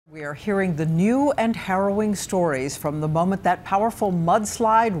We are hearing the new and harrowing stories from the moment that powerful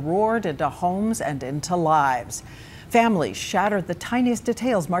mudslide roared into homes and into lives. Families shattered the tiniest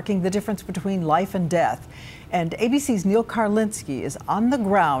details, marking the difference between life and death. And ABC's Neil Karlinski is on the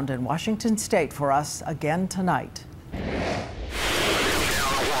ground in Washington State for us again tonight.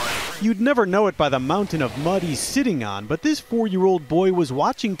 You'd never know it by the mountain of mud he's sitting on, but this 4-year-old boy was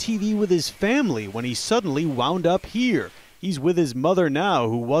watching TV with his family when he suddenly wound up here. He's with his mother now,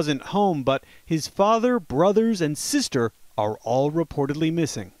 who wasn't home, but his father, brothers, and sister are all reportedly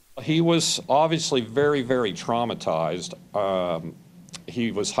missing. He was obviously very, very traumatized.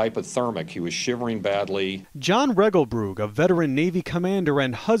 He was hypothermic. He was shivering badly. John Regelbrug, a veteran Navy commander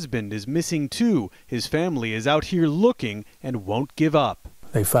and husband, is missing too. His family is out here looking and won't give up.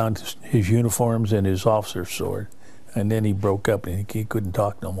 They found his uniforms and his officer's sword, and then he broke up and he couldn't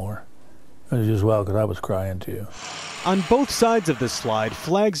talk no more. It was just well because I was crying too. On both sides of the slide,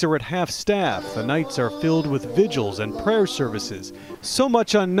 flags are at half-staff. The nights are filled with vigils and prayer services. So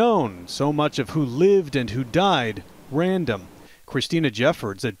much unknown, so much of who lived and who died, random. Christina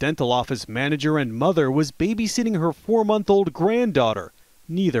Jeffords, a dental office manager and mother, was babysitting her 4-month-old granddaughter.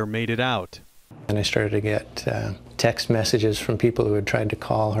 Neither made it out. And I started to get text messages from people who had tried to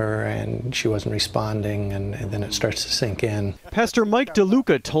call her and she wasn't responding, and then it starts to sink in. Pastor Mike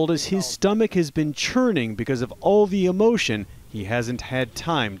DeLuca told us his stomach has been churning because of all the emotion he hasn't had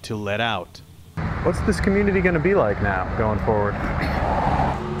time to let out. What's this community going to be like now going forward?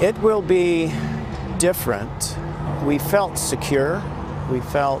 It will be different. We felt secure, we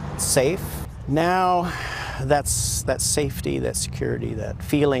felt safe. Now that safety, that security, that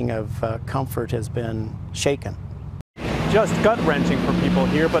feeling of comfort has been shaken. Just gut-wrenching for people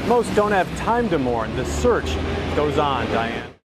here, but most don't have time to mourn. The search goes on, Diane.